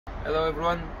Hello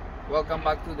everyone, welcome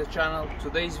back to the channel.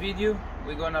 Today's video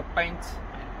we're gonna paint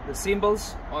the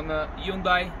symbols on a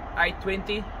Hyundai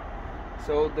i20.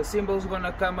 So the symbols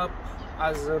gonna come up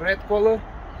as a red color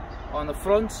on the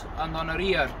front and on the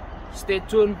rear. Stay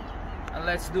tuned and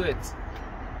let's do it.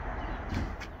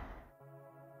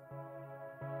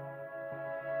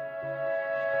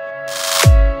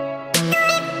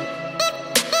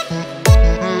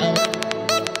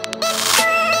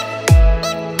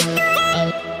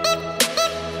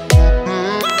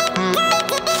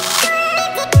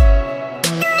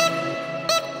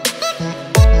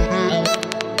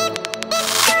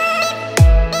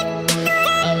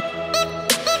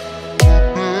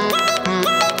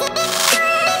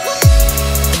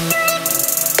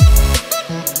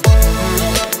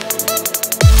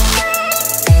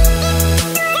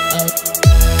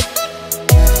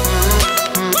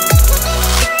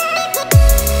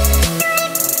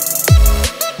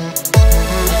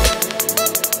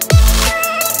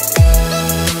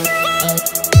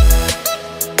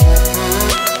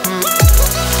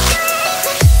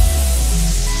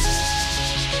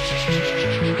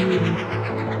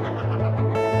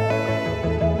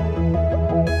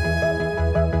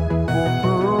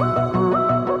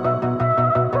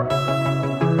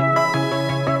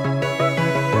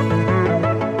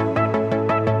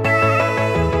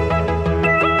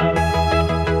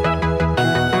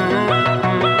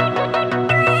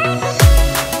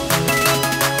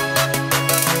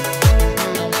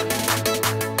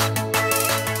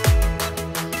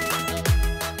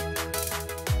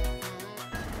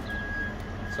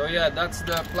 So yeah, that's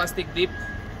the plastic dip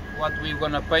what we're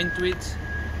gonna paint with,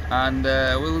 and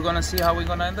we're gonna see how we're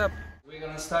gonna end up. We're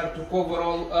gonna start to cover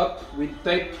all up with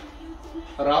tape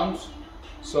around,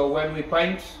 so when we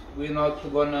paint we're not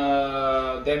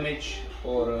gonna damage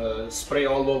or spray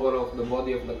all over of the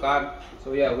body of the car.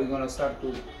 So yeah, we're gonna start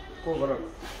to cover up.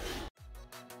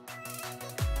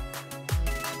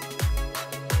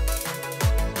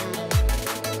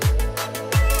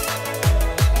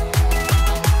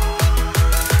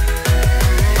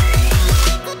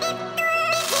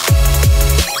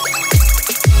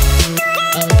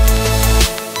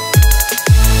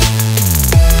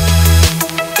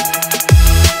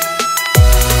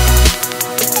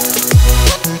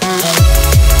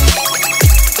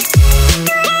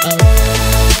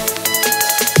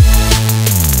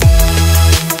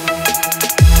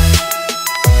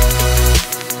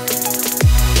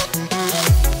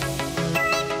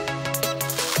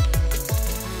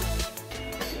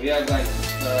 Yeah guys,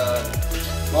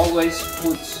 always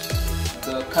put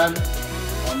the can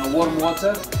on a warm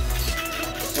water,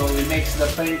 so it makes the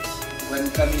paint when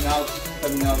coming out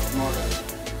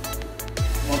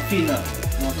more thinner,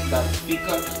 not that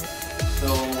thicker,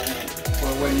 so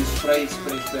for when you spray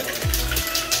better.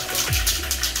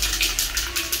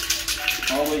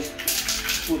 Always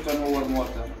put on warm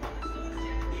water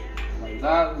like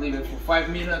that, leave it for 5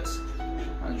 minutes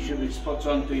and it should be spot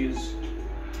on to use.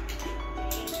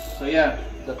 So yeah,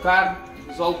 the car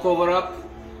is all covered up.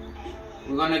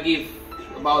 We're gonna give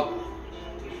about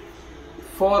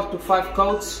 4 to 5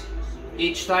 coats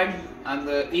each time, and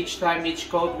each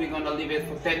coat we're gonna leave it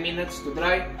for 10 minutes to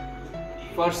dry.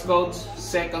 First coat,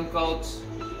 second coat,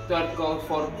 third coat,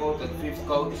 fourth coat and fifth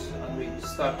coat, and we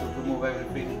start to remove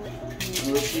everything.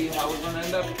 And we'll see how we're gonna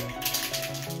end up.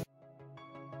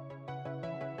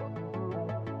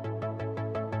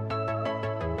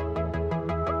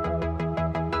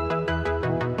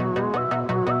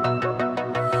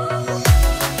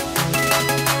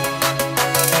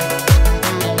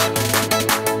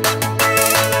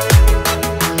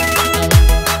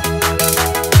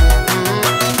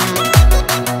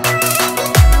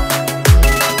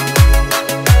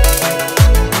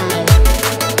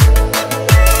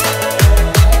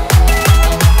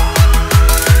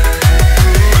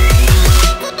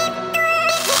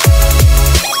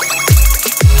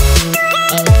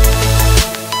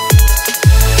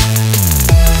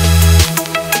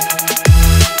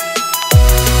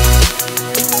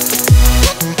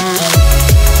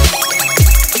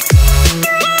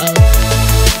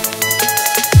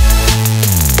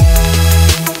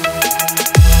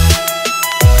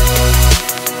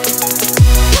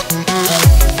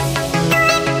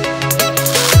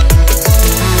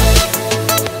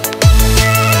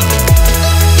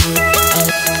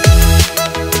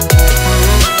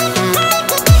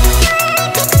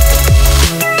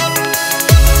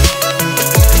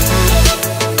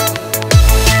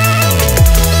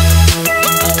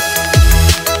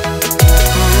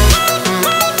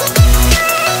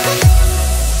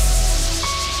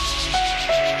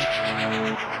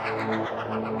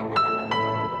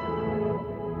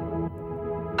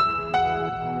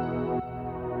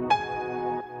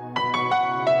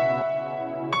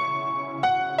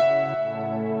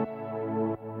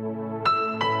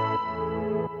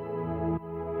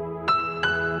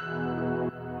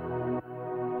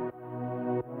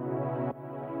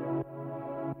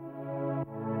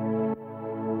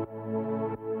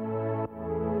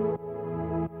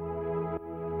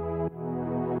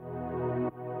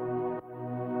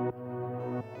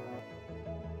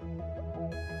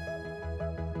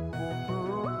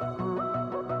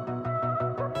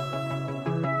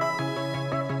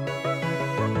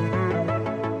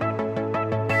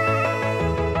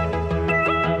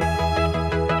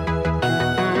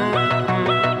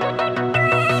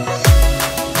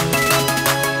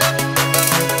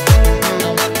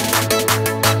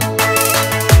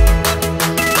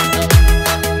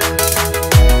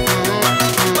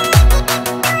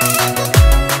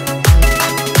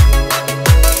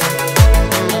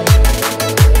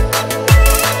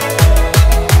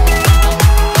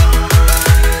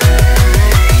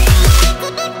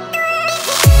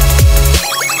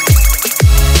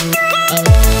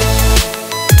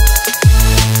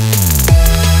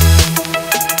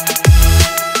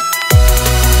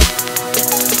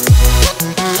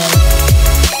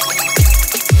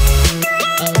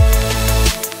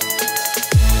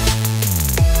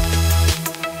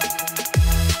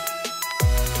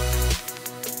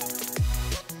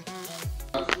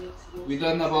 we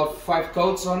done about 5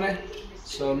 coats on it,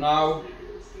 so now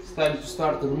it's time to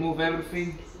start to remove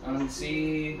everything and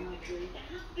see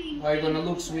how it's gonna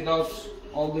look without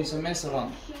all this mess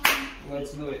around.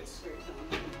 Let's do it.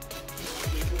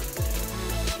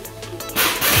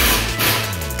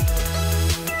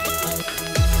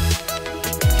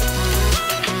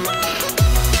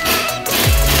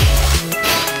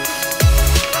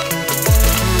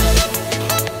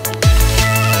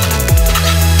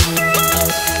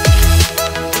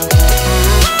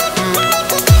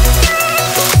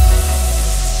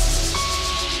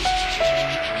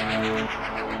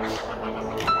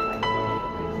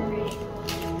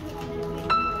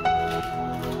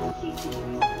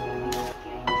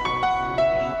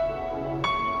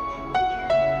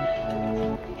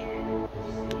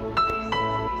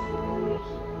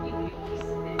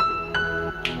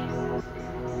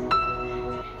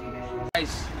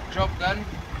 Guys, job done.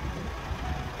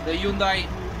 The Hyundai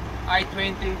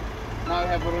i20 now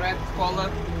have a red color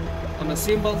on the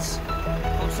symbols.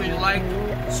 Hope so you like,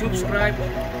 subscribe,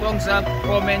 thumbs up,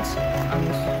 comments,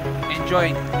 and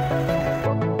enjoy.